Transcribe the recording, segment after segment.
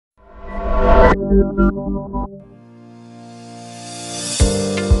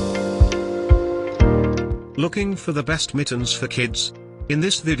Looking for the best mittens for kids? In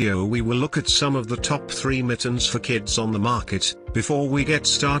this video we will look at some of the top 3 mittens for kids on the market. Before we get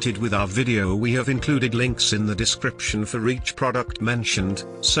started with our video, we have included links in the description for each product mentioned,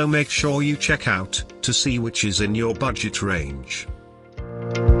 so make sure you check out to see which is in your budget range.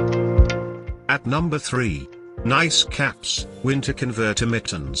 At number 3. Nice Caps Winter Converter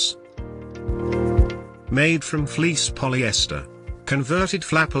Mittens. Made from fleece polyester, converted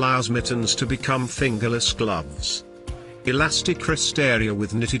flap allows mittens to become fingerless gloves. Elastic wrist area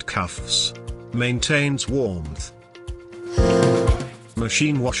with knitted cuffs. Maintains warmth.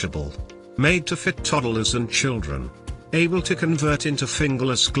 Machine washable. Made to fit toddlers and children. Able to convert into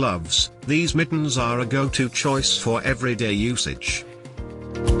fingerless gloves, these mittens are a go-to choice for everyday usage.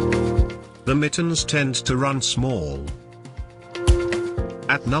 The mittens tend to run small.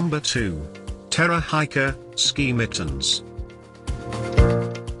 At number 2. Terra Hiker Ski Mittens.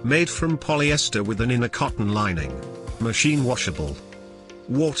 Made from polyester with an inner cotton lining. Machine washable.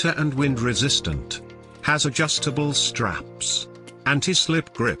 Water and wind resistant. Has adjustable straps.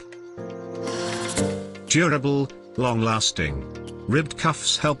 Anti-slip grip. Durable, long-lasting. Ribbed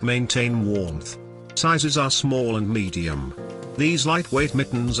cuffs help maintain warmth. Sizes are small and medium. These lightweight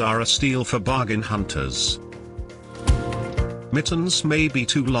mittens are a steal for bargain hunters. Mittens may be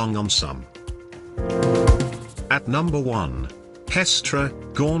too long on some. At number 1. Hestra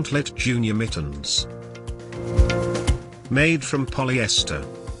Gauntlet Junior Mittens. Made from polyester.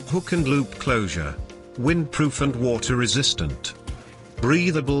 Hook and loop closure. Windproof and water resistant.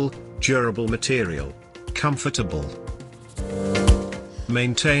 Breathable, durable material. Comfortable.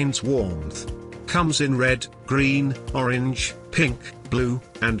 Maintains warmth. Comes in red, green, orange, pink, blue,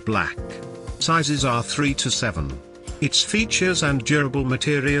 and black. Sizes are 3 to 7. Its features and durable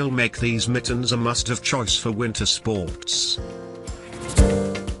material make these mittens a must-have choice for winter sports.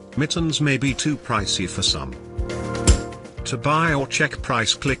 Mittens may be too pricey for some. To buy or check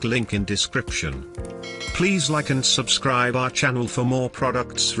price, click link in description. Please like and subscribe our channel for more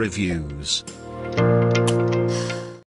products reviews.